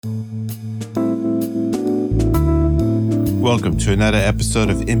Welcome to another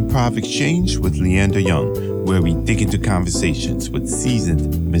episode of Improv Exchange with Leander Young, where we dig into conversations with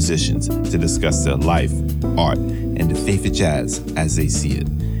seasoned musicians to discuss their life, art, and the faith of jazz as they see it.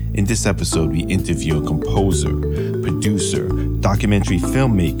 In this episode, we interview a composer, producer, documentary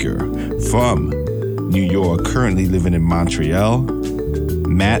filmmaker from New York, currently living in Montreal,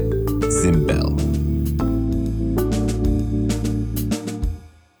 Matt Zimbell.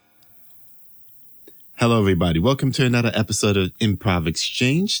 Hello, everybody. Welcome to another episode of Improv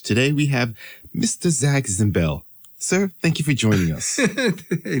Exchange. Today we have Mr. Zach Zimbell. Sir, thank you for joining us.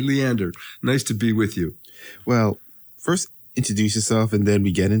 Hey, Leander. Nice to be with you. Well, first introduce yourself and then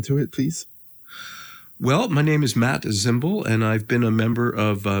we get into it, please. Well, my name is Matt Zimbell, and I've been a member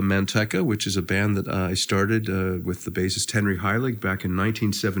of Manteca, which is a band that I started with the bassist Henry Heilig back in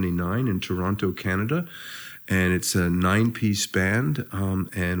 1979 in Toronto, Canada. And it's a 9-piece band,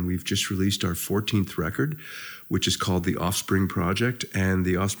 and we've just released our 14th record, which is called The Offspring Project. And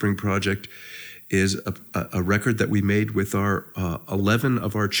The Offspring Project is a record that we made with our 11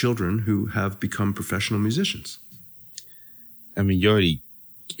 of our children who have become professional musicians. I mean, you already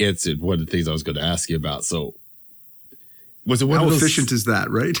answered one of the things I was going to ask you about. So, was it one How of those, efficient is that,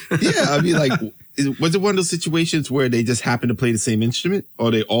 right? Yeah, I mean, like, was it one of those situations where they just happen to play the same instrument, or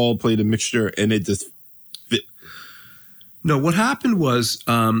they all played a mixture and it just fit? No, what happened was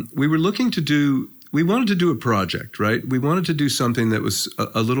we wanted to do a project, right? We wanted to do something that was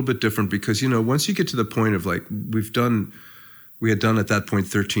a little bit different because, you know, once you get to the point of like, we had done at that point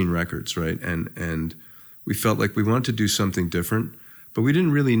 13 records, right? And we felt like we wanted to do something different, but we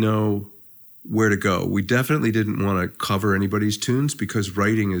didn't really know where to go. We definitely didn't want to cover anybody's tunes because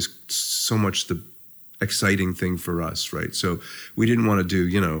writing is so much the exciting thing for us, right? So we didn't want to do,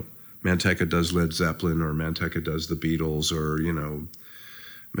 you know, Manteca does Led Zeppelin or Manteca does the Beatles or, you know,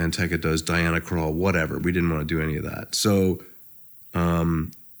 Manteca does Diana Krall, whatever. We didn't want to do any of that. So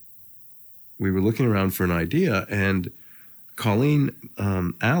we were looking around for an idea, and Colleen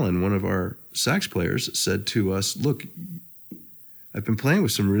Allen, one of our sax players, said to us, look, I've been playing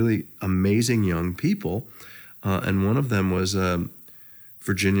with some really amazing young people, and one of them was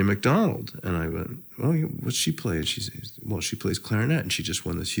Virginia McDonald. And I went, well, what's she play? And she says, well, she plays clarinet, and she just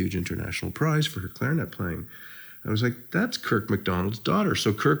won this huge international prize for her clarinet playing. I was like, that's Kirk McDonald's daughter.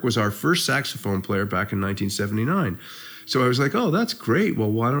 So Kirk was our first saxophone player back in 1979. So I was like, oh, that's great.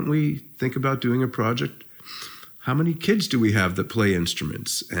 Well, why don't we think about doing a project? How many kids do we have that play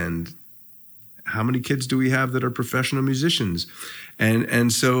instruments? And how many kids do we have that are professional musicians?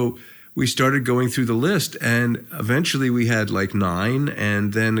 And so we started going through the list, and eventually we had like 9,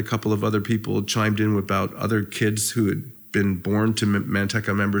 and then a couple of other people chimed in about other kids who had been born to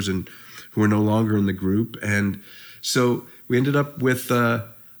Manteca members and who are no longer in the group. And so we ended up with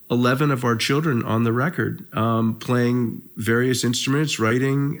 11 of our children on the record, playing various instruments,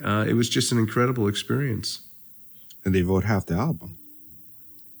 writing. It was just an incredible experience. And they wrote half the album.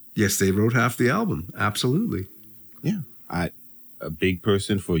 Yes, they wrote half the album. Absolutely. Yeah. A big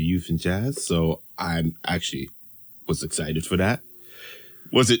person for youth and jazz, so I'm actually was excited for that.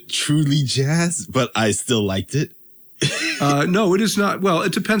 Was it truly jazz? But I still liked it. No, it is not. Well,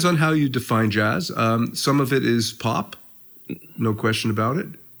 it depends on how you define jazz. Some of it is pop, no question about it,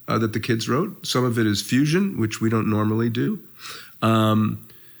 that the kids wrote. Some of it is fusion, which we don't normally do.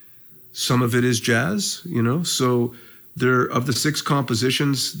 Some of it is jazz, you know. So there, of the 6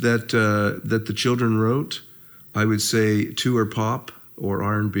 compositions that the children wrote, I would say 2 are pop or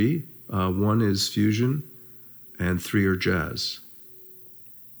R&B, 1 is fusion, and 3 are jazz.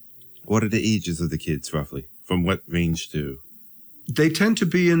 What are the ages of the kids, roughly? From what range to? They tend to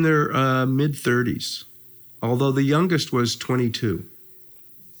be in their mid-30s, although the youngest was 22.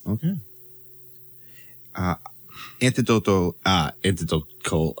 Okay. Anecdotal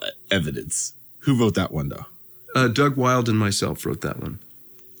evidence. Who wrote that one, though? Doug Wilde and myself wrote that one.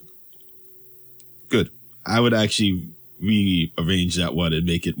 Good. I would actually rearrange that one and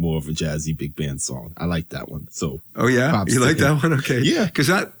make it more of a jazzy big band song. I like that one. So, oh yeah, you like that one? Okay, yeah. Because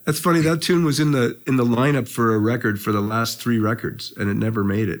that's funny. That tune was in the lineup for a record for the last 3 records, and it never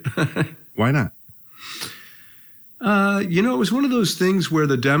made it. Why not? You know, it was one of those things where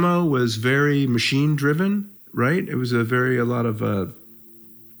the demo was very machine driven, right? It was a lot of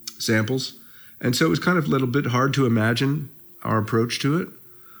samples, and so it was kind of a little bit hard to imagine our approach to it.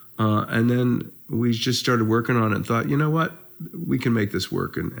 And then we just started working on it and thought, you know what, we can make this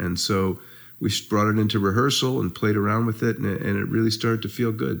work. And so we brought it into rehearsal and played around with it, and it really started to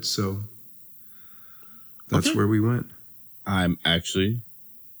feel good. So that's where we went. I have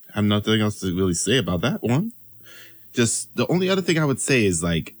nothing else to really say about that one. just the only other thing I would say is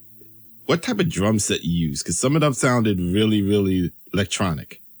like, what type of drum set you use? Because some of them sounded really, really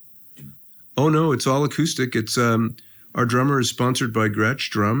electronic. Oh no, it's all acoustic. It's our drummer is sponsored by Gretsch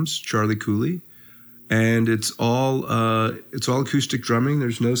Drums, Charlie Cooley, and it's all acoustic drumming.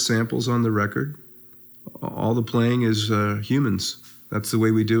 There's no samples on the record. All the playing is humans. That's the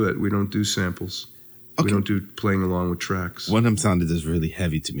way we do it. We don't do samples. Okay. We don't do playing along with tracks. One of them sounded just really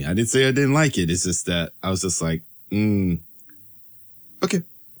heavy to me. I didn't say I didn't like it. It's just that I was just like, okay,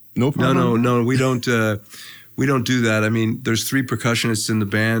 no problem. No, we don't do that. I mean, there's 3 percussionists in the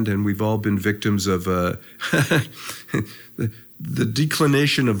band, and we've all been victims of the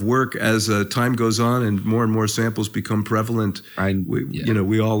declination of work as time goes on and more samples become prevalent.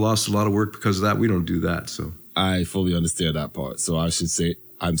 We all lost a lot of work because of that. We don't do that. So I fully understand that part. So I should say,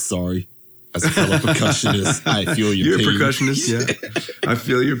 I'm sorry. As a fellow percussionist, I feel your pain. You're a percussionist, yeah. I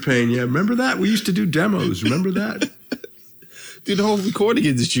feel your pain, yeah. Remember that? We used to do demos. Remember that? Dude, the whole recording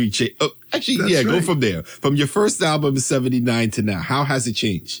industry changed. Oh, actually, that's right. Go from there. From your first album in 79 to now, how has it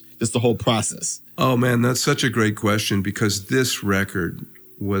changed? Just the whole process. Oh, man, that's such a great question because this record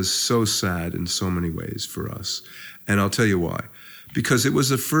was so sad in so many ways for us. And I'll tell you why. Because it was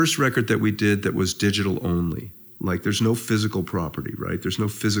the first record that we did that was digital only. Like there's no physical property, right? There's no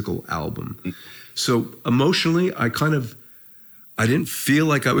physical album. So emotionally, I didn't feel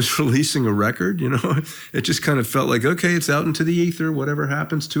like I was releasing a record, you know? It just kind of felt like, okay, it's out into the ether. Whatever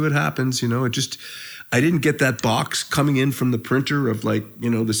happens to it happens, you know? I didn't get that box coming in from the printer of like,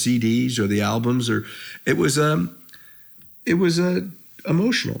 you know, the CDs or the albums it was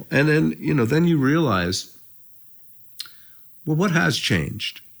emotional. And then, you know, then you realize, well, what has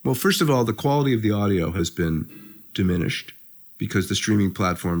changed? Well, first of all, the quality of the audio has been diminished because the streaming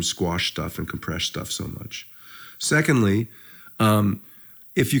platforms squash stuff and compress stuff so much. Secondly,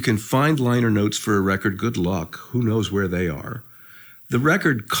 if you can find liner notes for a record, good luck. Who knows where they are? The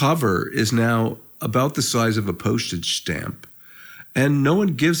record cover is now about the size of a postage stamp, and no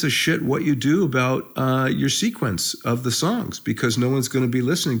one gives a shit what you do about your sequence of the songs because no one's going to be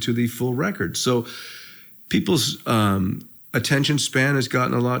listening to the full record. So people's attention span has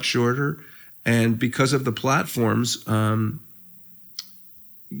gotten a lot shorter. And because of the platforms,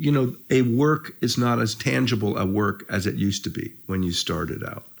 you know, a work is not as tangible a work as it used to be when you started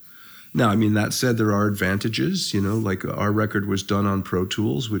out. Now, I mean, that said, there are advantages, you know, like our record was done on Pro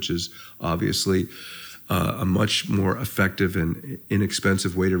Tools, which is obviously a much more effective and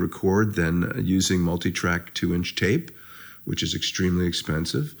inexpensive way to record than using multi-track 2-inch tape, which is extremely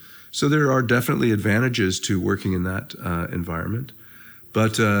expensive. So there are definitely advantages to working in that environment.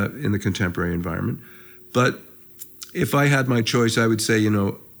 But in the contemporary environment. But if I had my choice, I would say, you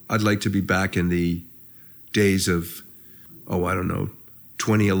know, I'd like to be back in the days of,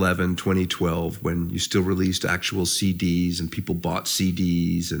 2011, 2012, when you still released actual CDs and people bought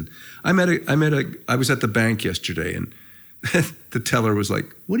CDs. And I was at the bank yesterday and the teller was like,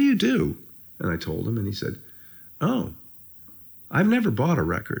 "What do you do?" And I told him and he said, "Oh, I've never bought a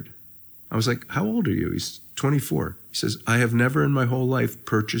record." I was like, "How old are you?" He's 24. He says, "I have never in my whole life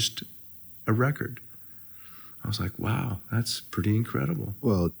purchased a record." I was like, wow, that's pretty incredible.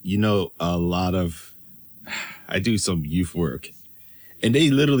 Well, you know, I do some youth work, and they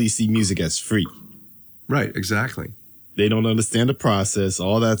literally see music as free. Right, exactly. They don't understand the process,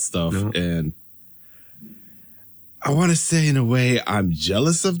 all that stuff. No. And I want to say, in a way, I'm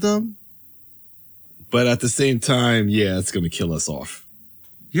jealous of them. But at the same time, yeah, it's going to kill us off.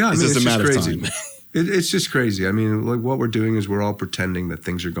 Yeah, I mean, it's just a matter of crazy. time. It's just crazy. I mean, like what we're doing is we're all pretending that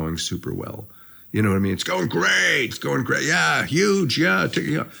things are going super well. You know what I mean? It's going great. It's going great. Yeah, huge. Yeah.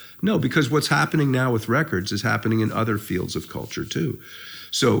 No, because what's happening now with records is happening in other fields of culture too.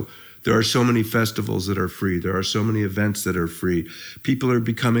 So there are so many festivals that are free. There are so many events that are free. People are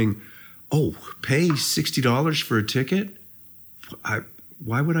becoming, pay $60 for a ticket?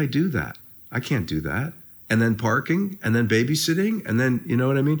 Why would I do that? I can't do that. And then parking, and then babysitting, and then, you know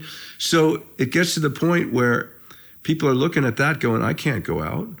what I mean? So it gets to the point where people are looking at that going, I can't go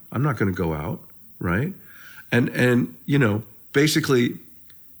out. I'm not going to go out, right? And you know, basically,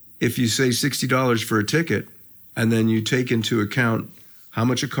 if you say $60 for a ticket, and then you take into account how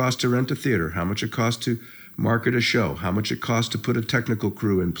much it costs to rent a theater, how much it costs to market a show, how much it costs to put a technical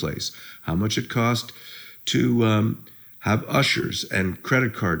crew in place, how much it costs to have ushers and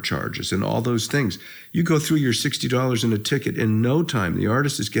credit card charges and all those things. You go through your $60 in a ticket in no time. The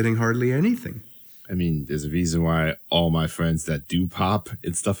artist is getting hardly anything. I mean, there's a reason why all my friends that do pop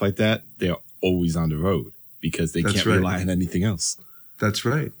and stuff like that, they're always on the road because they can't rely on anything else. That's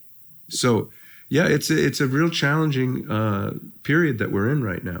right. So, yeah, it's a real challenging period that we're in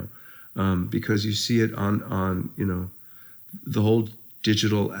right now. because you see it on the whole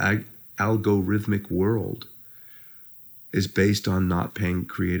digital algorithmic world is based on not paying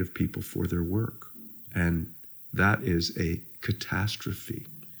creative people for their work. And that is a catastrophe.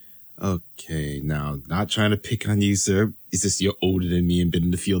 Okay, now, not trying to pick on you, sir. It's just you're older than me and been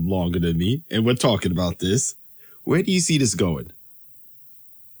in the field longer than me, and we're talking about this. Where do you see this going?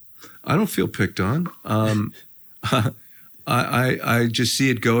 I don't feel picked on. I just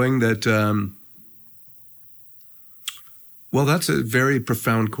see it going that, well, that's a very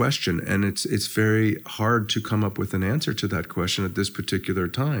profound question, and it's very hard to come up with an answer to that question at this particular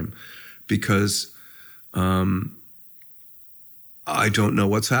time, because I don't know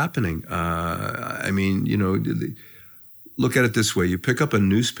what's happening. I mean, look at it this way. You pick up a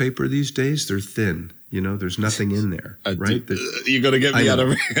newspaper these days, they're thin. There's nothing in there, right? You're going to get me out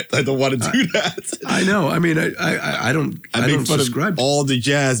of it. I don't want to do that. I know. I mean, I don't subscribe to all the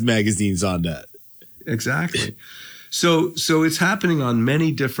jazz magazines on that. Exactly. So it's happening on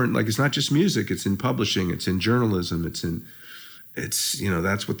many different, like, it's not just music, it's in publishing, it's in journalism, it's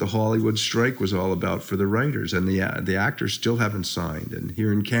that's what the Hollywood strike was all about for the writers, and the actors still haven't signed. And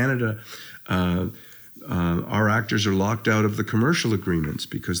here in Canada, our actors are locked out of the commercial agreements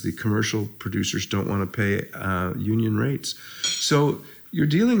because the commercial producers don't want to pay union rates. So you're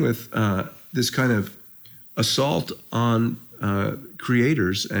dealing with this kind of assault on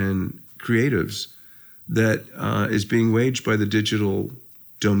creators and creatives that is being waged by the digital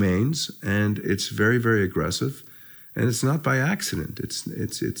domains, and it's very, very aggressive. And it's not by accident.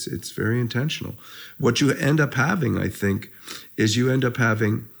 It's very intentional. What you end up having, I think, is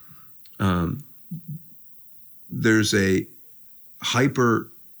there's a hyper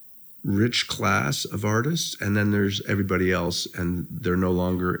rich class of artists, and then there's everybody else, and they're no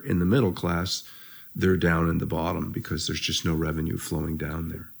longer in the middle class. They're down in the bottom because there's just no revenue flowing down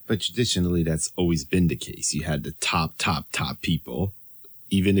there. But traditionally, that's always been the case. You had the top people.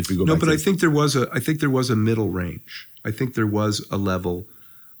 Even if we go back I think there was a middle range. I think there was a level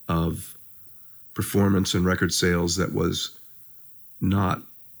of performance and record sales that was not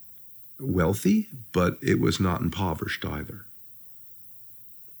wealthy, but it was not impoverished either.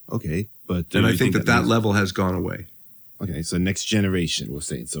 Okay, and I think that level has gone away. Okay, so next generation, we're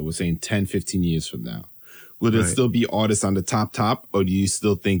saying 10, 15 years from now. Will there still be artists on the top, or do you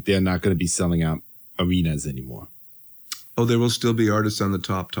still think they're not going to be selling out arenas anymore? Oh, there will still be artists on the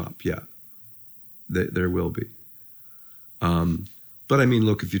top, yeah. There will be. But I mean,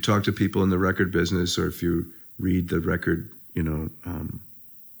 look, if you talk to people in the record business, or if you read the record,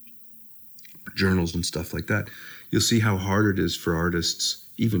 journals and stuff like that, you'll see how hard it is for artists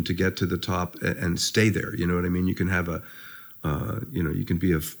even to get to the top and stay there. You know what I mean? You can have you can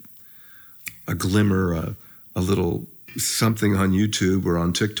be a glimmer, a little something on YouTube or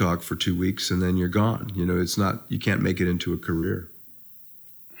on TikTok for 2 weeks, and then you're gone. You can't make it into a career.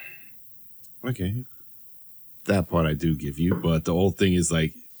 Okay. That part I do give you, but the whole thing is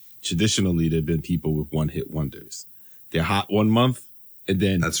like, traditionally there have been people with one-hit wonders. They're hot 1 month, and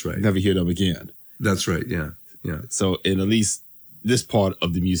then that's right. Never hear them again. That's right, yeah. So in at least this part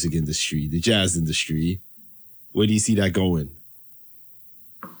of the music industry, the jazz industry, where do you see that going?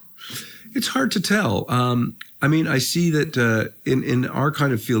 It's hard to tell. I mean, I see that in our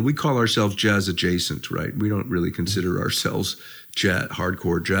kind of field, we call ourselves jazz adjacent, right? We don't really consider ourselves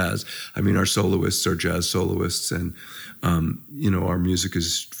hardcore jazz. I mean, our soloists are jazz soloists, and our music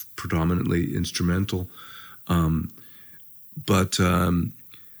is predominantly instrumental. But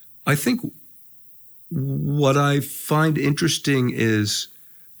I think what I find interesting is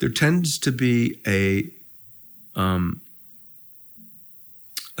there tends to be a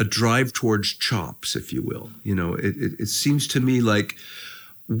drive towards chops, if you will. It seems to me like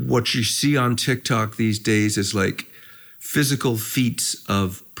what you see on TikTok these days is like physical feats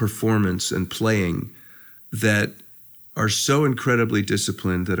of performance and playing that are so incredibly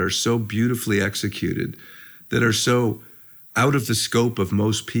disciplined, that are so beautifully executed, that are so out of the scope of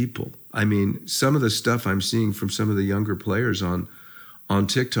most people. I mean, some of the stuff I'm seeing from some of the younger players on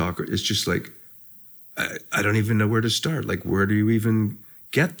TikTok is just like, I don't even know where to start. Like, where do you even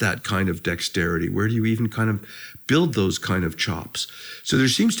get that kind of dexterity? Where do you even kind of build those kind of chops? So there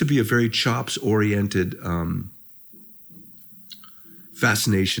seems to be a very chops-oriented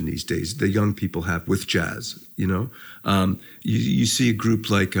fascination these days the young people have with jazz. You see a group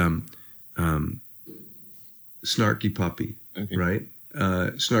like Snarky Puppy, okay. Right?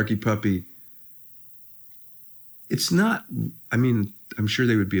 Snarky Puppy. It's not. I mean, I'm sure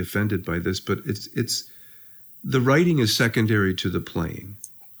they would be offended by this, but it's the writing is secondary to the playing,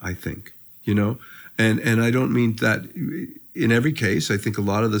 I think. And I don't mean that in every case, I think a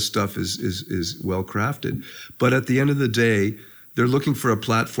lot of the stuff is well crafted. But at the end of the day, they're looking for a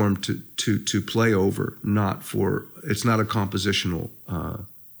platform to play over, it's not a compositional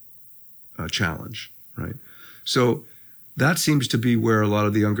challenge, right? So that seems to be where a lot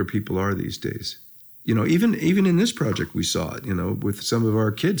of the younger people are these days. Even in this project, we saw it, with some of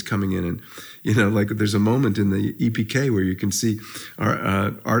our kids coming in and, like there's a moment in the EPK where you can see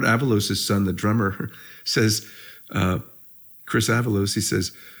our Art Avalos' son, the drummer, says, Chris Avalos, he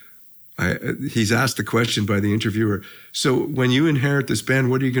says, he's asked the question by the interviewer, so when you inherit this band,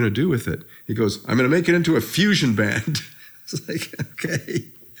 what are you going to do with it? He goes, I'm going to make it into a fusion band. It's like, okay.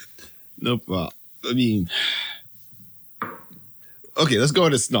 Nope. Well, I mean, okay, let's go to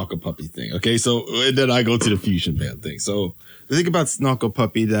the Snarkle Puppy thing. Okay, so and then I go to the fusion band thing. So the thing about Snarkle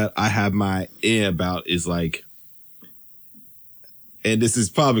Puppy that I have my ear about is like, and this is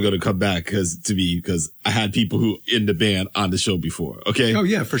probably going to come back because I had people who in the band on the show before. Okay. Oh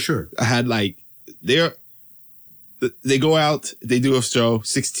yeah, for sure. I had like, they go out, they do a show,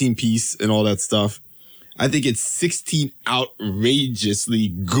 16 piece and all that stuff. I think it's 16 outrageously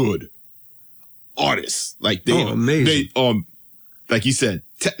good artists. Like amazing. They, like you said,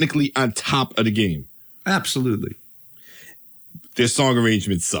 technically on top of the game. Absolutely. Their song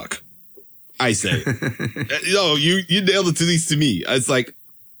arrangements suck. I say, you nailed it, at least to me. It's like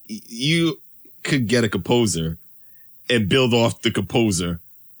you could get a composer and build off the composer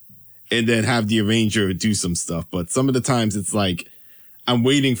and then have the arranger do some stuff. But some of the times it's like I'm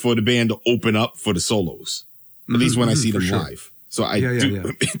waiting for the band to open up for the solos, at least when I see them live. So I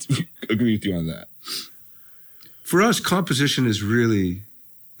do agree with you on that. For us, composition is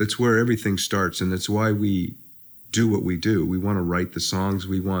it's where everything starts, and it's why we do what we do. We want to write the songs.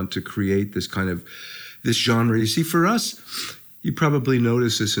 We want to create this genre. You see, for us, you probably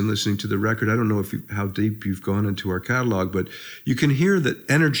notice this in listening to the record. I don't know how deep you've gone into our catalog, but you can hear that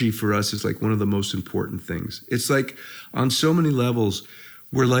energy for us is like one of the most important things. It's like on so many levels,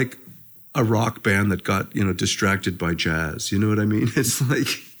 we're like a rock band that got, distracted by jazz. You know what I mean? It's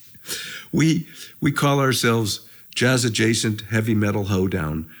like we call ourselves jazz adjacent heavy metal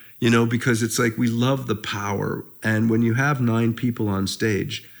hoedown. Because it's like we love the power. And when you have 9 people on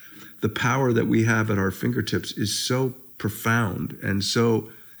stage, the power that we have at our fingertips is so profound and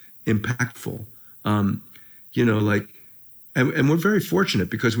so impactful. And we're very fortunate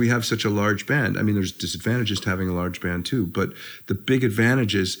because we have such a large band. I mean, there's disadvantages to having a large band too, but the big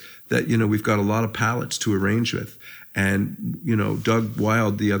advantage is that, we've got a lot of palettes to arrange with. And, Doug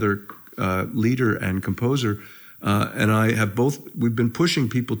Wilde, the other leader and composer, and I have we've been pushing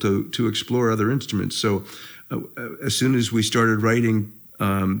people to explore other instruments. So as soon as we started writing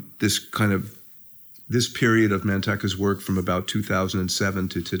this period of Manteca's work from about 2007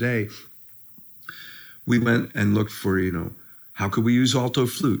 to today, we went and looked for, how could we use alto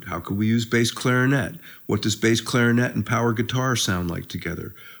flute? How could we use bass clarinet? What does bass clarinet and power guitar sound like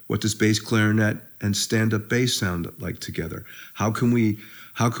together? What does bass clarinet and stand-up bass sound like together? How can we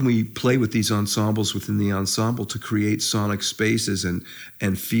play with these ensembles within the ensemble to create sonic spaces and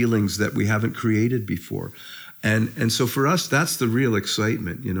feelings that we haven't created before? And so for us, that's the real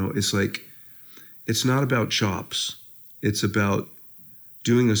excitement. It's like, it's not about chops. It's about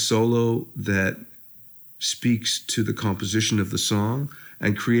doing a solo that speaks to the composition of the song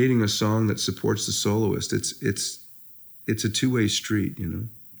and creating a song that supports the soloist. It's a two-way street,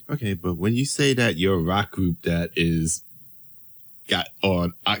 Okay, but when you say that you're a rock group that a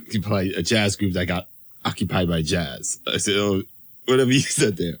jazz group that got occupied by jazz. I said, whatever you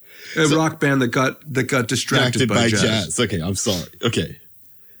said there. A rock band that got distracted by jazz. Okay, I'm sorry. Okay.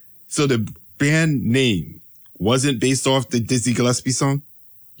 So the band name wasn't based off the Dizzy Gillespie song?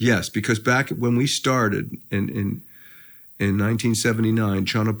 Yes, because back when we started in 1979,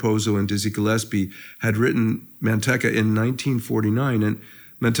 Chano Pozzo and Dizzy Gillespie had written Manteca in 1949, and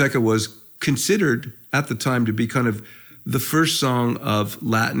Manteca was considered at the time to be kind of the first song of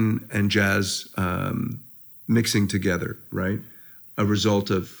Latin and jazz mixing together, right? A result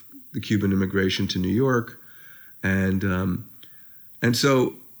of the Cuban immigration to New York. And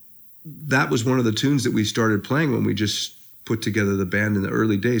so that was one of the tunes that we started playing when we just put together the band in the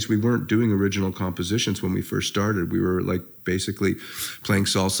early days. We weren't doing original compositions when we first started. We were like basically playing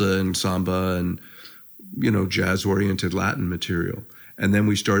salsa and samba and, jazz-oriented Latin material. And then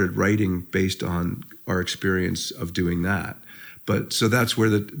we started writing based on our experience of doing that. But so that's where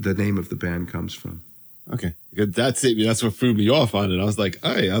the name of the band comes from. Okay. That's it. That's what threw me off on it. I was like,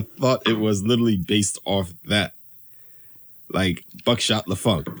 hey, I thought it was literally based off that. Like Buckshot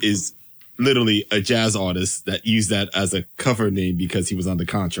LaFunk is literally a jazz artist that used that as a cover name because he was under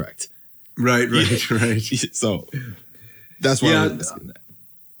contract. Right. So That's why Yeah. I'm asking that.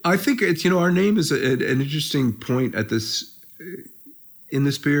 I think it's, our name is an interesting point in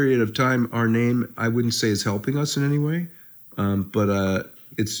this period of time. Our name, I wouldn't say is helping us in any way. But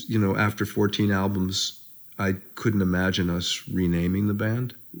it's, after 14 albums, I couldn't imagine us renaming the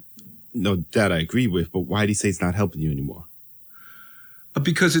band. No, that I agree with, but why do you say it's not helping you anymore?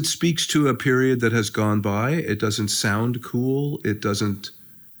 Because it speaks to a period that has gone by. It doesn't sound cool. It doesn't,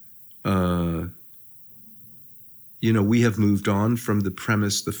 we have moved on from the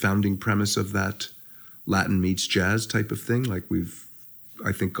founding premise of that Latin meets jazz type of thing. Like we've,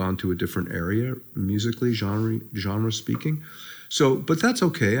 I think, gone to a different area musically, genre speaking. So, but that's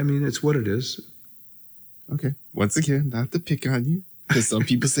okay. I mean, it's what it is. Okay. Once again, not to pick on you, because some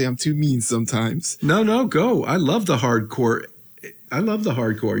people say I'm too mean sometimes. No, go. I love the hardcore.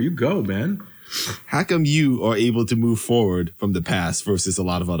 You go, man. How come you are able to move forward from the past versus a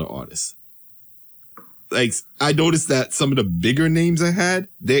lot of other artists? Like, I noticed that some of the bigger names I had,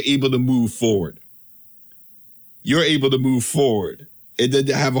 they're able to move forward. You're able to move forward. And then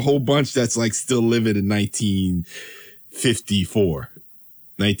they have a whole bunch that's like still living in 1954,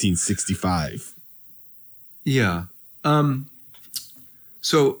 1965. Yeah.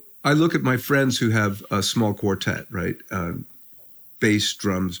 So I look at my friends who have a small quartet, right? Bass,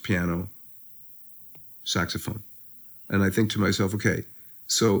 drums, piano, saxophone. And I think to myself, okay,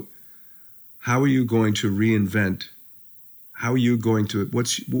 so how are you going to reinvent? How are you going to,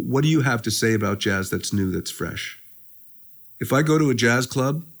 what do you have to say about jazz that's new, that's fresh? If I go to a jazz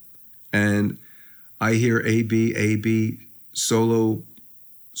club and I hear A, B, solo,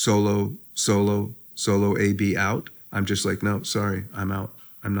 A, B out, I'm just like, no, sorry, I'm out.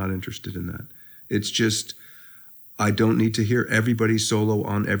 I'm not interested in that. It's just, I don't need to hear everybody solo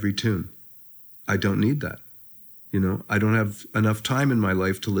on every tune. I don't need that. I don't have enough time in my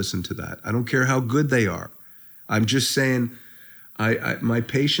life to listen to that. I don't care how good they are. I'm just saying, my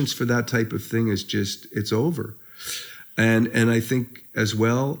patience for that type of thing is just, it's over. And I think as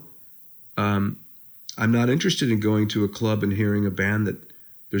well, I'm not interested in going to a club and hearing a band that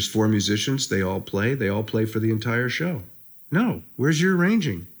there's 4 musicians, they all play for the entire show. No, where's your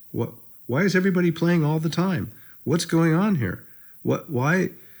arranging? Why is everybody playing all the time? What's going on here?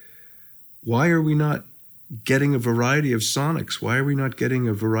 Why are we not getting a variety of sonics? Why are we not getting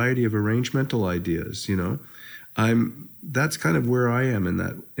a variety of arrangemental ideas? That's kind of where I am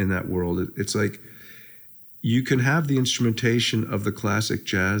in that world. It's like you can have the instrumentation of the classic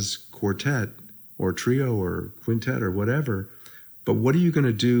jazz quartet or trio or quintet or whatever, but what are you going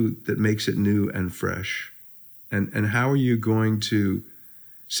to do that makes it new and fresh? And how are you going to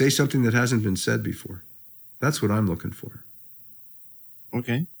say something that hasn't been said before? That's what I'm looking for.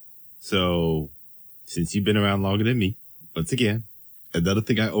 Okay. So since you've been around longer than me, once again, another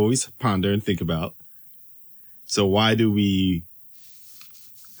thing I always ponder and think about. So why do we,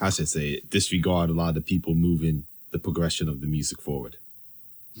 how should I say it, disregard a lot of the people moving the progression of the music forward?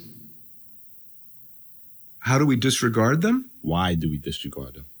 How do we disregard them? Why do we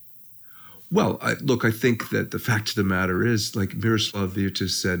disregard them? Well, I think that the fact of the matter is, like Miroslav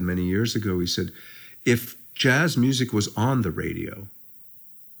Virtus said many years ago, he said, if jazz music was on the radio,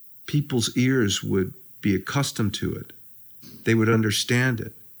 people's ears would be accustomed to it. They would understand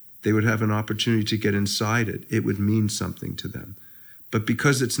it. They would have an opportunity to get inside it. It would mean something to them. But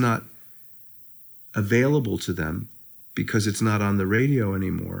because it's not available to them, because it's not on the radio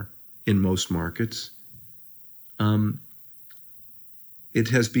anymore in most markets, it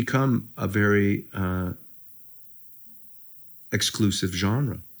has become a very exclusive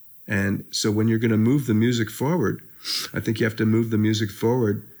genre. And so when you're going to move the music forward, I think you have to move the music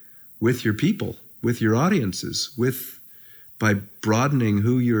forward with your people, with your audiences, by broadening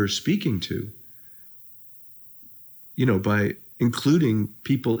who you're speaking to, by including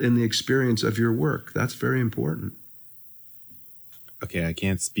people in the experience of your work. That's very important. Okay, I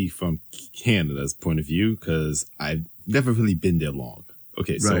can't speak from Canada's point of view because I've never really been there long.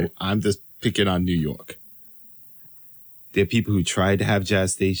 Okay, so right. I'm just picking on New York. There are people who tried to have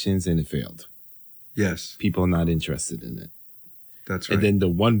jazz stations and it failed. Yes. People are not interested in it. That's right. And then the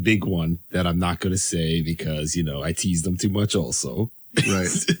one big one that I'm not going to say because, I tease them too much also. Right.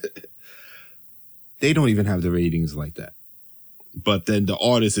 They don't even have the ratings like that. But then the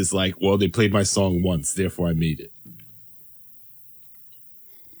artist is like, well, they played my song once, therefore I made it.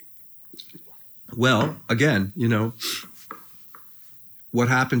 Well, again, what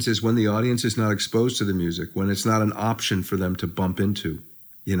happens is when the audience is not exposed to the music, when it's not an option for them to bump into,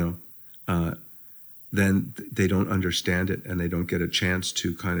 then they don't understand it and they don't get a chance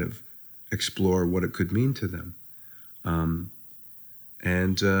to kind of explore what it could mean to them.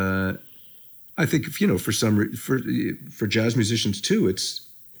 And I think for jazz musicians too, it's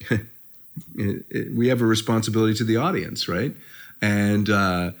we have a responsibility to the audience, right? And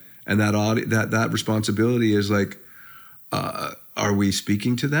that responsibility is like, are we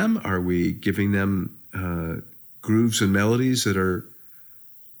speaking to them? Are we giving them grooves and melodies that are,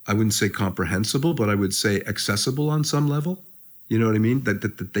 I wouldn't say comprehensible, but I would say accessible on some level? You know what I mean?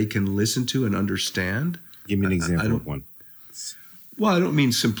 That they can listen to and understand. Give me an example of one. Well, I don't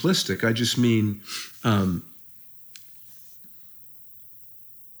mean simplistic. I just mean,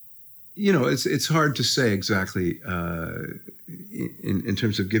 it's hard to say exactly in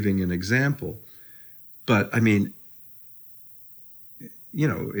terms of giving an example. But I mean,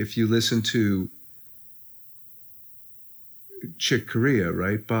 if you listen to Chick Corea,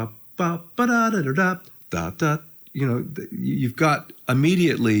 right? Ba ba ba da da da da da. You've got a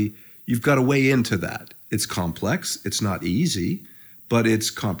way into that. It's complex. It's not easy, but it's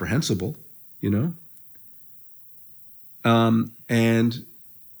comprehensible. And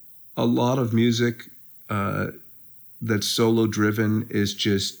a lot of music that's solo driven is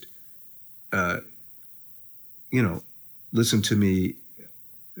just, listen to me.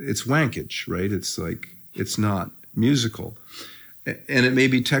 It's wankage, right? It's like, it's not musical. And it may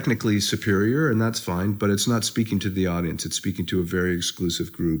be technically superior, and that's fine, but it's not speaking to the audience. It's speaking to a very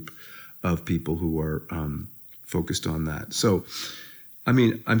exclusive group of people who are focused on that. So, I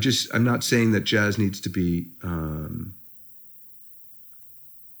mean, I'm not saying that jazz needs to be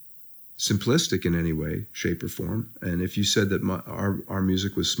simplistic in any way, shape, or form. And if you said that our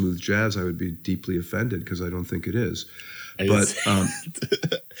music was smooth jazz, I would be deeply offended, because I don't think it is. But and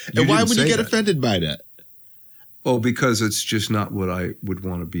why would you get offended by that? Oh, because it's just not what I would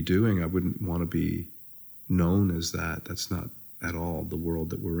want to be doing. I wouldn't want to be known as that. That's not at all the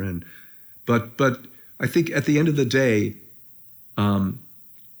world that we're in. But I think at the end of the day,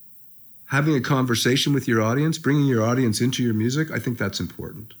 having a conversation with your audience, bringing your audience into your music, I think that's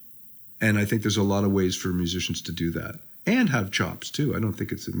important. And I think there's a lot of ways for musicians to do that, and have chops too. I don't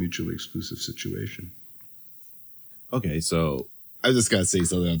think it's a mutually exclusive situation. Okay, so I just got to say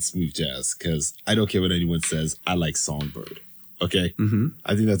something on smooth jazz, because I don't care what anyone says. I like Songbird. Okay? Mm-hmm.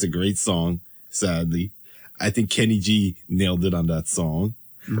 I think that's a great song, sadly. I think Kenny G nailed it on that song.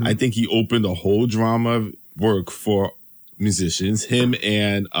 Mm-hmm. I think he opened a whole drama work for musicians. Him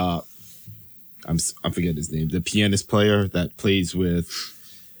and, I forget his name, the pianist player that plays with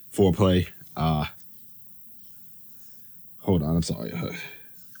Foreplay. Hold on, I'm sorry.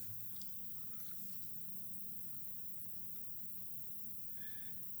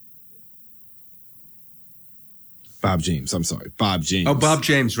 Bob James. I'm sorry. Bob James. Oh, Bob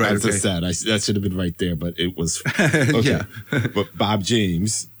James. Right. That's sad. That should have been right there, but it was. Okay. Yeah. But Bob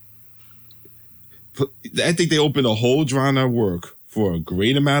James, I think they opened a whole genre work for a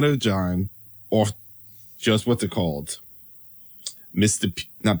great amount of time, or just what's it called?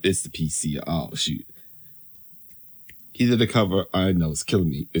 Not Mr. PC. Oh, shoot. He did a cover. I know it's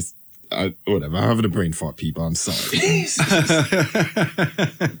killing me. It's whatever. I'm having a brain fart, people. I'm sorry.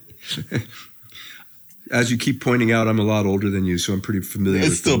 As you keep pointing out, I'm a lot older than you, so I'm pretty familiar with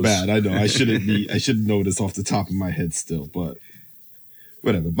it. It's still bad. I know. I shouldn't know this off the top of my head still, but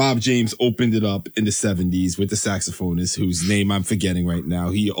whatever. Bob James opened it up in the 70s with the saxophonist, whose name I'm forgetting right now.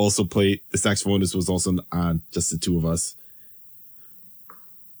 He also played, the saxophonist was also on Just the Two of Us.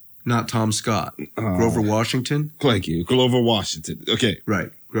 Not Tom Scott. Grover Washington? Thank you. Grover Washington. Okay. Right.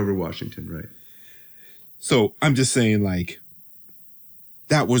 Grover Washington, right. So I'm just saying, like,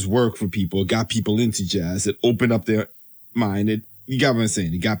 that was work for people. It got people into jazz. It opened up their mind. You got what I'm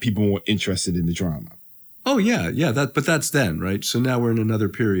saying? It got people more interested in the drama. Oh, yeah. Yeah. But that's then, right? So now we're in another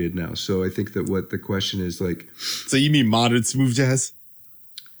period now. So I think that what the question is, like. So you mean modern smooth jazz?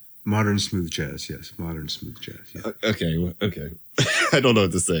 Modern smooth jazz, yes. Modern smooth jazz, yeah. Okay. I don't know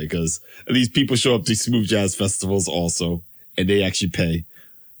what to say, because these people show up to smooth jazz festivals also, and they actually pay.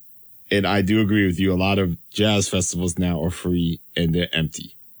 And I do agree with you. A lot of jazz festivals now are free and they're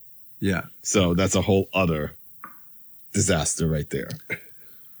empty. Yeah. So that's a whole other disaster right there.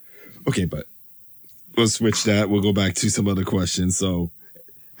 Okay, but we'll switch that. We'll go back to some other questions. So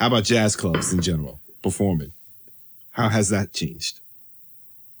how about jazz clubs in general, performing? How has that changed?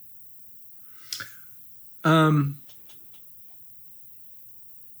 That's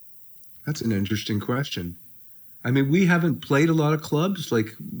an interesting question. I mean, we haven't played a lot of clubs.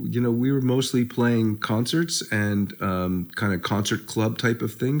 Like, we were mostly playing concerts and kind of concert club type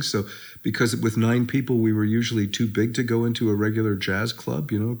of things. So because with 9 people, we were usually too big to go into a regular jazz club,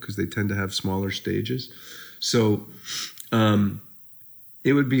 because they tend to have smaller stages. So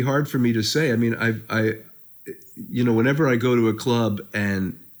it would be hard for me to say. I mean, I whenever I go to a club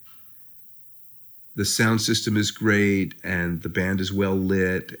and the sound system is great and the band is well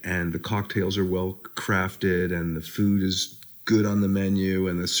lit and the cocktails are well crafted and the food is good on the menu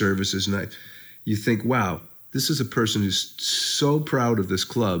and the service is nice, you think, wow, this is a person who's so proud of this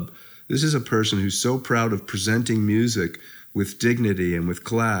club. This is a person who's so proud of presenting music with dignity and with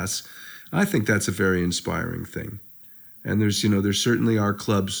class. I think that's a very inspiring thing. And there's certainly are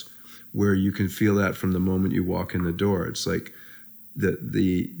clubs where you can feel that from the moment you walk in the door. It's like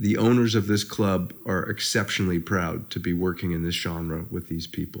the owners of this club are exceptionally proud to be working in this genre with these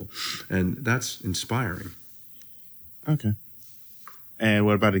people. And that's inspiring. Okay. And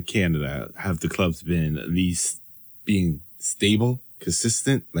what about in Canada? Have the clubs been at least being stable,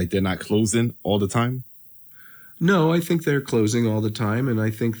 consistent, like they're not closing all the time? No, I think they're closing all the time. And I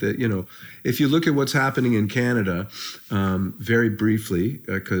think that, if you look at what's happening in Canada, very briefly,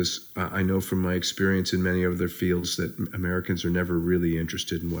 because I know from my experience in many other fields that Americans are never really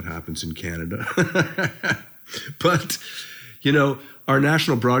interested in what happens in Canada. But, our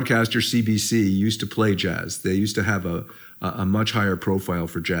national broadcaster, CBC, used to play jazz. They used to have a much higher profile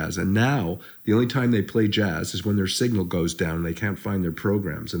for jazz. And now the only time they play jazz is when their signal goes down and they can't find their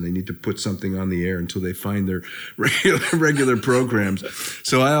programs and they need to put something on the air until they find their regular programs.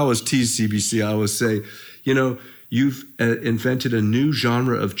 So I always tease CBC. I always say, you've invented a new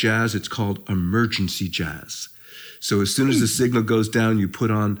genre of jazz. It's called emergency jazz. So as soon as the signal goes down, you put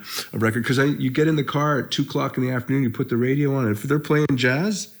on a record. Because you get in the car at 2 o'clock in the afternoon, you put the radio on. And if they're playing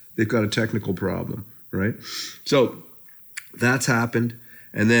jazz, they've got a technical problem, right? So that's happened.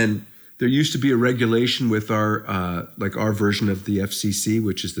 And then there used to be a regulation with our version of the FCC,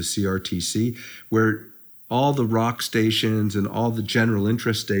 which is the CRTC, where all the rock stations and all the general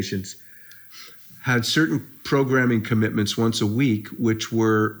interest stations had certain programming commitments once a week, which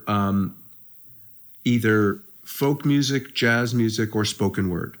were either folk music, jazz music, or spoken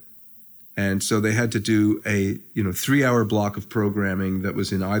word. And so they had to do a 3-hour block of programming that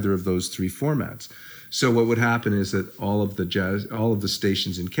was in either of those 3 formats. So what would happen is that all of the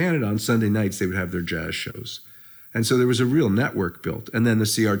stations in Canada on Sunday nights, they would have their jazz shows. And so there was a real network built. And then the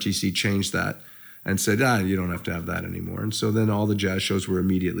CRTC changed that and said, you don't have to have that anymore. And so then all the jazz shows were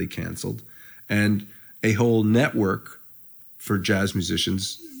immediately canceled. And a whole network for jazz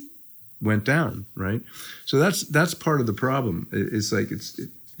musicians went down, right? So that's part of the problem. It's like, it's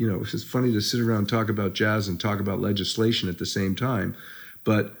funny to sit around and talk about jazz and talk about legislation at the same time.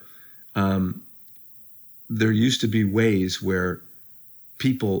 But there used to be ways where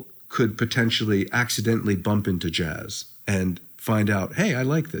people could potentially accidentally bump into jazz and find out, hey, I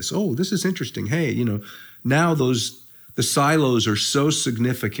like this. Oh, this is interesting. Hey, now the silos are so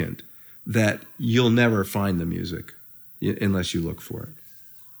significant that you'll never find the music unless you look for it.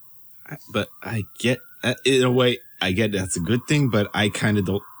 But I get, in a way, I get that's a good thing, but I kind of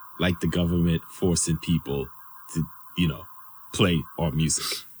don't like the government forcing people to, play our music.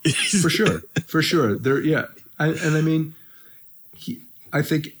 For sure. I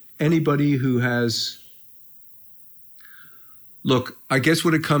think anybody who has, look, I guess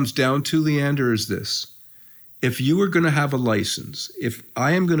what it comes down to, Leander, is this. If you are going to have a license, if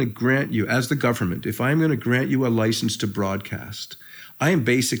I am going to grant you, as the government, if I am going to grant you a license to broadcast, I am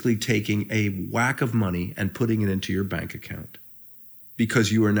basically taking a whack of money and putting it into your bank account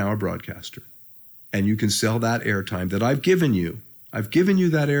because you are now a broadcaster. And you can sell that airtime that I've given you. I've given you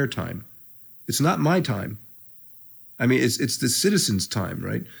that airtime. It's not my time. I mean, it's the citizens' time,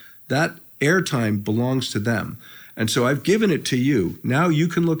 right? That airtime belongs to them. And so I've given it to you. Now you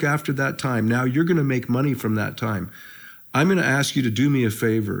can look after that time. Now you're going to make money from that time. I'm going to ask you to do me a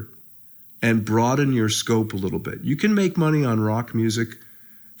favor and broaden your scope a little bit. You can make money on rock music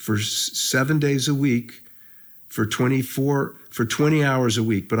for 7 days a week, for 20 hours a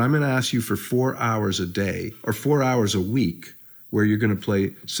week, but I'm going to ask you for 4 hours a day or 4 hours a week where you're going to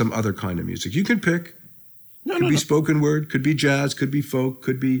play some other kind of music. You can pick. Could be spoken word, could be jazz, could be folk,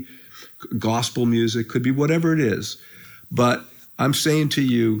 could be gospel music, could be whatever it is. But I'm saying to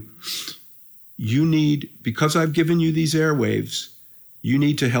you, you need, because I've given you these airwaves, you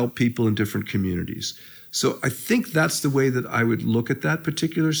need to help people in different communities. So I think that's the way that I would look at that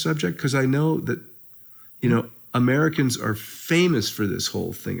particular subject, because I know that, Americans are famous for this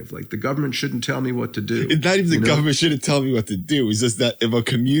whole thing of like, the government shouldn't tell me what to do. It's not even the government shouldn't tell me what to do. It's just that if a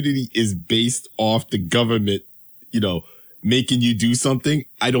community is based off the government, making you do something,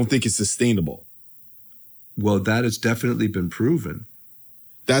 I don't think it's sustainable. Well, that has definitely been proven.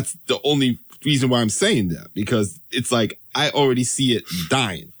 That's the only reason why I'm saying that, because it's like, I already see it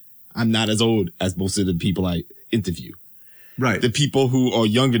dying. I'm not as old as most of the people I interview. Right. The people who are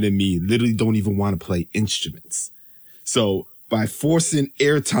younger than me literally don't even want to play instruments. So by forcing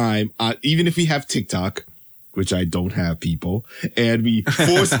airtime on, even if we have TikTok, which I don't have, people, and we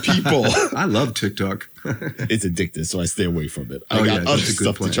force people. I love TikTok. It's addictive, so I stay away from it. I got other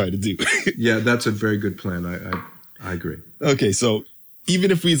stuff to try to do. Yeah, that's a very good plan. I agree. Okay, so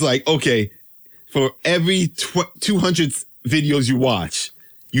even if we's like, okay, for every 200 videos you watch,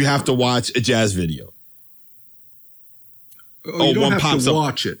 you have to watch a jazz video. You don't have to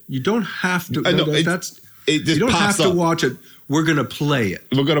watch it. You don't have to. I know, you don't have to watch it. We're going to play it.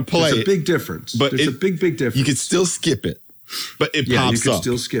 We're going to play it. There's a big difference. But there's a big difference. You can still skip it, but it pops up. You can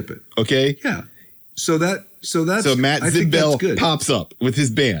still skip it. Okay? Yeah. So Matt Zimbell pops up with his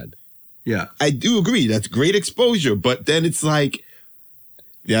band. Yeah. I do agree. That's great exposure. But then it's like,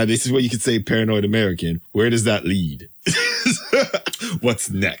 yeah, this is what you could say Paranoid American. Where does that lead? What's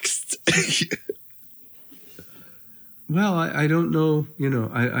next? Well, I don't know.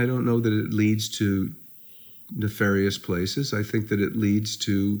 I don't know that it leads to nefarious places. I think that it leads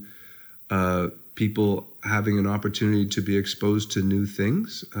to people having an opportunity to be exposed to new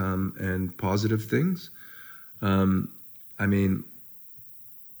things and positive things. I mean,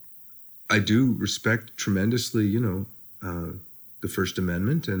 I do respect tremendously, the First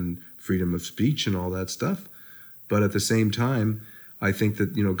Amendment and freedom of speech and all that stuff. But at the same time, I think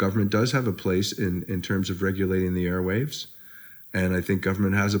that, government does have a place in terms of regulating the airwaves. And I think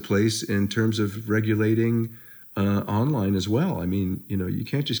government has a place in terms of regulating online as well. I mean, you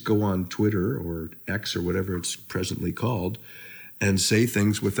can't just go on Twitter or X or whatever it's presently called and say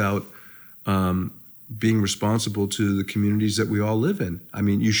things without being responsible to the communities that we all live in. I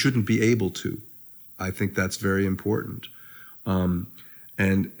mean, you shouldn't be able to. I think that's very important.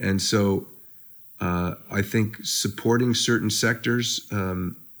 And so I think supporting certain sectors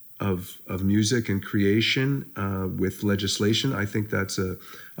of music and creation with legislation, I think that's a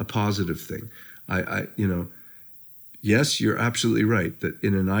positive thing. Yes, you're absolutely right that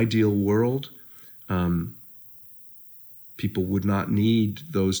in an ideal world, people would not need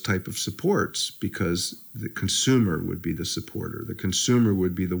those type of supports because the consumer would be the supporter. The consumer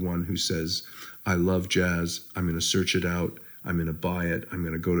would be the one who says, I love jazz. I'm going to search it out. I'm going to buy it. I'm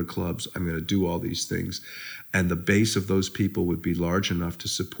going to go to clubs. I'm going to do all these things. And the base of those people would be large enough to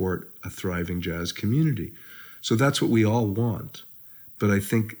support a thriving jazz community. So that's what we all want. But I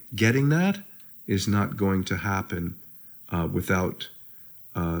think getting that is not going to happen without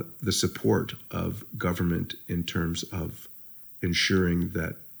the support of government in terms of ensuring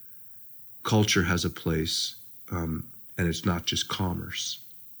that culture has a place and it's not just commerce.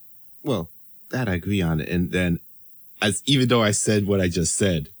 Well, that I agree on. And then, even though I said what I just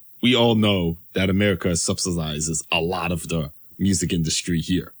said, we all know that America subsidizes a lot of the music industry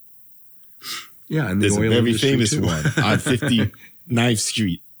here. Yeah, and there's a very famous too. one on 59th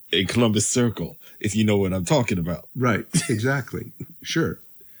Street in Columbus Circle, if you know what I'm talking about. Right, exactly. Sure.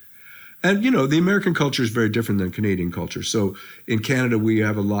 And, the American culture is very different than Canadian culture. So in Canada, we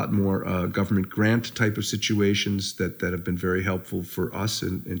have a lot more government grant type of situations that have been very helpful for us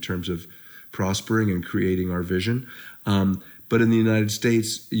in terms of prospering and creating our vision. But in the United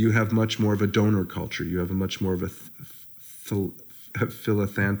States, you have much more of a donor culture. You have a much more of a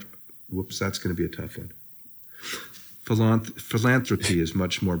philanthropy. Whoops, that's going to be a tough one. Philanthropy is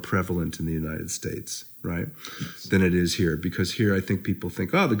much more prevalent in the United States, right, than it is here. Because here, I think people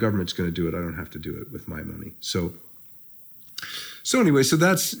think, the government's going to do it. I don't have to do it with my money. So anyway, so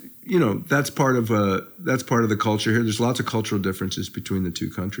that's part of the culture here. There's lots of cultural differences between the two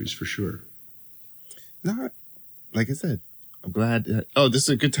countries for sure. No, like I said, I'm glad. This is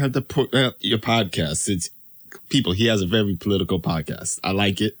a good time to put out your podcast. He has a very political podcast. I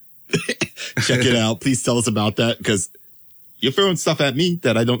like it. Check it out. Please tell us about that because you're throwing stuff at me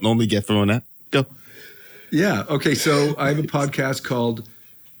that I don't normally get thrown at. Go. Yeah. Okay. So I have a podcast called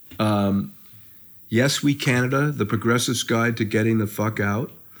Yes, We Canada, The Progressive's Guide to Getting the Fuck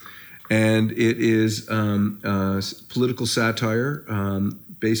Out. And it is political satire.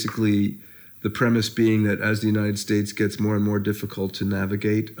 Basically, the premise being that as the United States gets more and more difficult to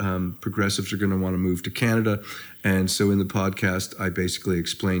navigate, progressives are going to want to move to Canada. And so in the podcast, I basically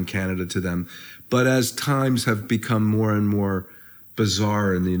explain Canada to them. But as times have become more and more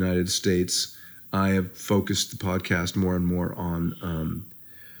bizarre in the United States, I have focused the podcast more and more on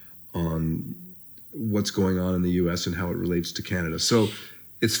what's going on in the U.S. and how it relates to Canada. So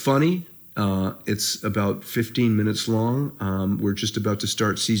it's funny. It's about 15 minutes long. We're just about to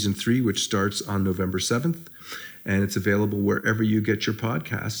start season 3, which starts on November 7th. And it's available wherever you get your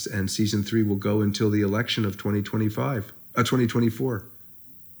podcasts. And season 3 will go until the election of 2024.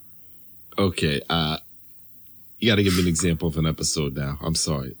 Okay. You got to give me an example of an episode now. I'm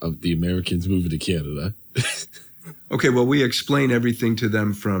sorry. Of the Americans moving to Canada. Okay, well, we explain everything to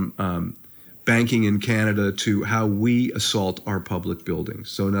them from banking in Canada to how we assault our public buildings.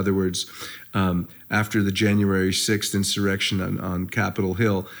 So in other words, after the January 6th insurrection on Capitol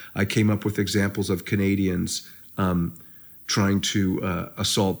Hill, I came up with examples of Canadians trying to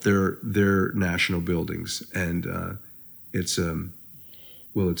assault their national buildings. And it's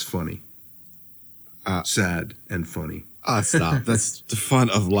funny. Sad and funny. Stop. That's the fun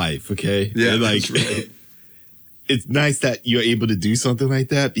of life, okay? Yeah, like, that's right. It's nice that you're able to do something like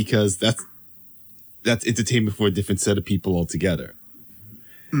that because that's entertainment for a different set of people altogether.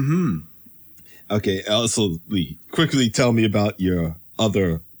 Mm-hmm. Okay, also, Lee, quickly tell me about your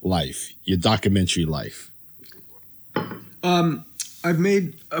other life, your documentary life. I've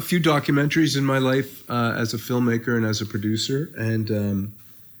made a few documentaries in my life as a filmmaker and as a producer, and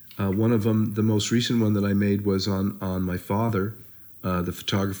one of them, the most recent one that I made, was on my father, the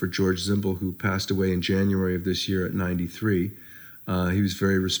photographer George Zimbell, who passed away in January of this year at 93. He was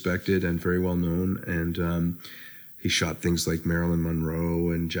very respected and very well known, and he shot things like Marilyn Monroe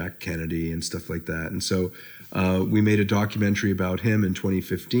and Jack Kennedy and stuff like that. And so we made a documentary about him in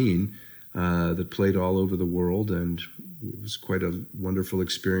 2015 that played all over the world, and it was quite a wonderful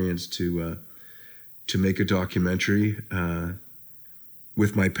experience to make a documentary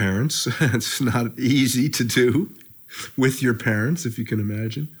with my parents. It's not easy to do with your parents, if you can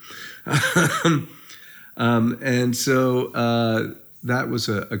imagine. And so that was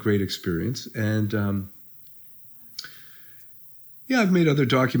a great experience. And I've made other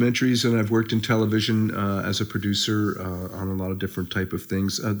documentaries, and I've worked in television as a producer on a lot of different type of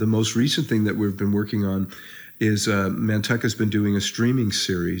things. The most recent thing that we've been working on is Manteca's been doing a streaming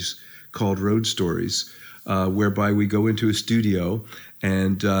series called Road Stories, whereby we go into a studio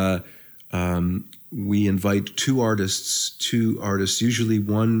and we invite two artists, usually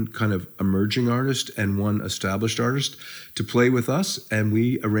one kind of emerging artist and one established artist, to play with us, and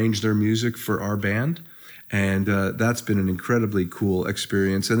we arrange their music for our band. And that's been an incredibly cool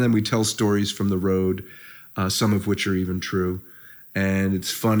experience. And then we tell stories from the road, some of which are even true. And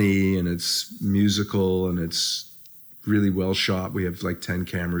it's funny, and it's musical, and it's really well shot. We have like 10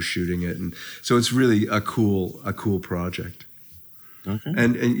 cameras shooting it. And so it's really a cool project. Okay.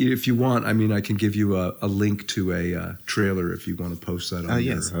 And if you want, I mean, I can give you a link to a trailer if you want to post that on.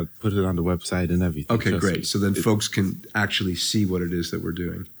 Yes, I'll put it on the website and everything. Okay, great. So then folks can actually see what it is that we're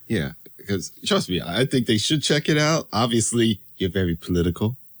doing. Yeah, because trust me, I think they should check it out. Obviously, you're very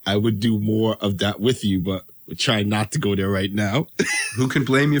political. I would do more of that with you, but we're trying not to go there right now. Who can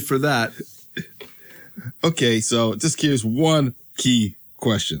blame you for that? Okay, so just here's one key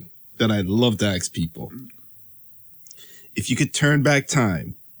question that I'd love to ask people. If you could turn back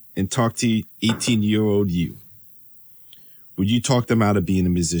time and talk to 18-year-old you, would you talk them out of being a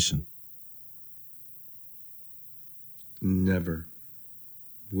musician? Never.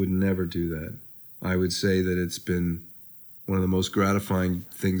 Would never do that. I would say that it's been one of the most gratifying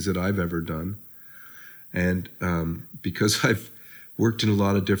things that I've ever done. And because I've worked in a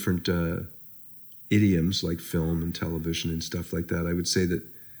lot of different idioms like film and television and stuff like that, I would say that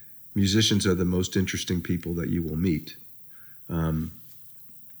musicians are the most interesting people that you will meet.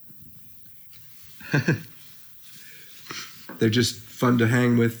 They're just fun to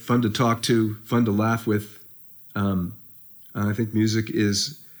hang with, fun to talk to, fun to laugh with. I think music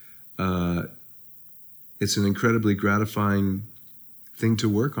is, it's an incredibly gratifying thing to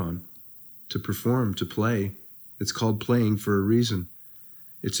work on, to perform, to play. It's called playing for a reason.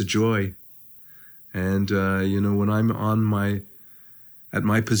 It's a joy. And, when I'm at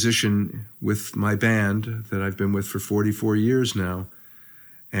my position with my band that I've been with for 44 years now,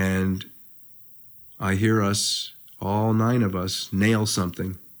 and I hear us, all 9 of us, nail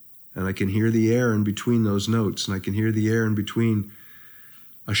something, and I can hear the air in between those notes, and I can hear the air in between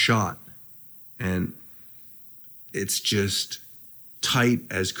a shot, and it's just tight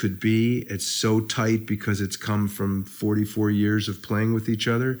as could be. It's so tight because it's come from 44 years of playing with each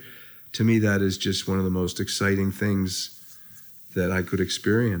other. To me, that is just one of the most exciting things that I could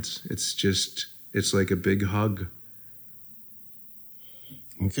experience. It's like a big hug.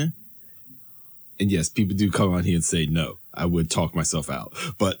 Okay. And yes, people do come on here and say, no, I would talk myself out.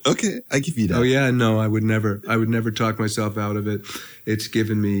 But okay, I give you that. Oh yeah, no, I would never talk myself out of it. It's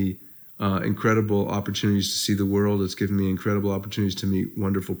given me incredible opportunities to see the world. It's given me incredible opportunities to meet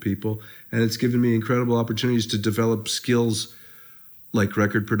wonderful people. And it's given me incredible opportunities to develop skills like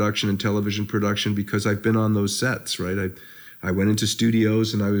record production and television production, because I've been on those sets, right? I went into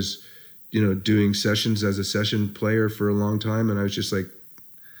studios and I was, doing sessions as a session player for a long time. And I was just like,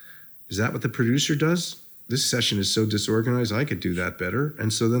 is that what the producer does? this session is so disorganized, I could do that better.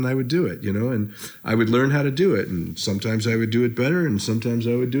 And so then I would do it, and I would learn how to do it. And sometimes I would do it better, and sometimes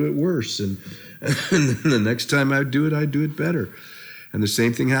I would do it worse. And then the next time I'd do it better. And the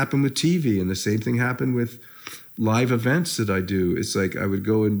same thing happened with TV, and the same thing happened with live events that I do. It's like I would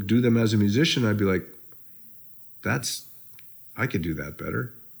go and do them as a musician. I'd be like, I could do that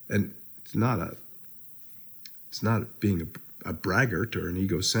better. And it's not being a braggart or an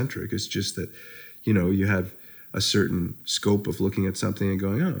egocentric. It's just that, you have a certain scope of looking at something and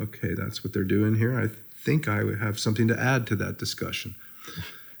going, oh, okay, that's what they're doing here. I think I would have something to add to that discussion.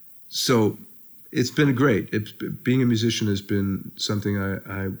 So it's been great. Being a musician has been something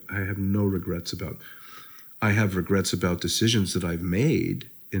I have no regrets about. I have regrets about decisions that I've made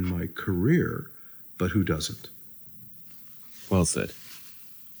in my career, but who doesn't? Well said.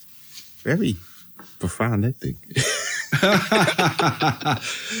 Very profound, I think.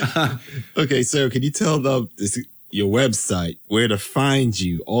 Okay, so can you tell them your website, where to find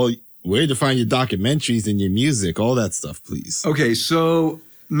you, where to find your documentaries and your music, all that stuff, please? Okay, so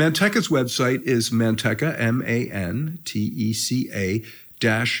Manteca's website is Manteca,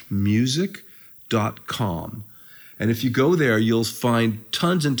 MANTECA-music.com. And if you go there, you'll find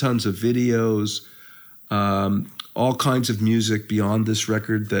tons and tons of videos, all kinds of music beyond this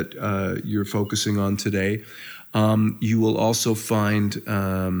record that you're focusing on today. You will also find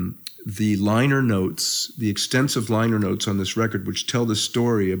the liner notes, the extensive liner notes on this record, which tell the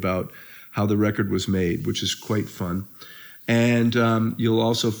story about how the record was made, which is quite fun. And you'll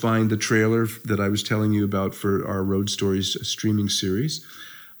also find the trailer that I was telling you about for our Road Stories streaming series.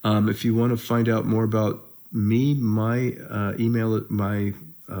 If you want to find out more about me, my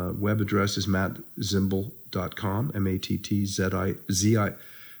web address is mattzimble.com,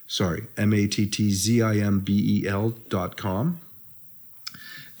 MATTZIMBEL.com.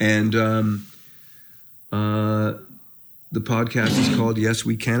 And the podcast is called Yes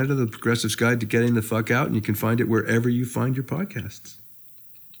We Canada, The Progressive's Guide to Getting the Fuck Out, and you can find it wherever you find your podcasts.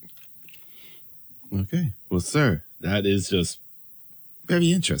 Okay. Well, sir, that is just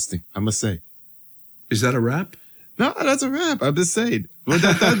very interesting, I must say. Is that a wrap? No, that's a wrap. I'm just saying. We're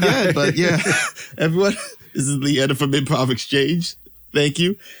not done yet, but yeah. Everyone, this is Leander from Improv Exchange. Thank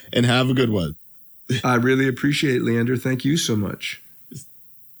you, and have a good one. I really appreciate it, Leander. Thank you so much.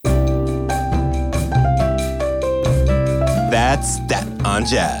 That's that on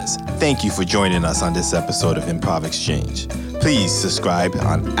jazz. Thank you for joining us on this episode of Improv Exchange. Please subscribe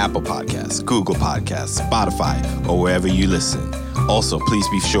on Apple Podcasts, Google Podcasts, Spotify, or wherever you listen. Also, please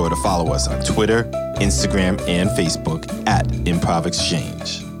be sure to follow us on Twitter, Instagram, and Facebook at Improv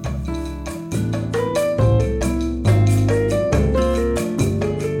Exchange.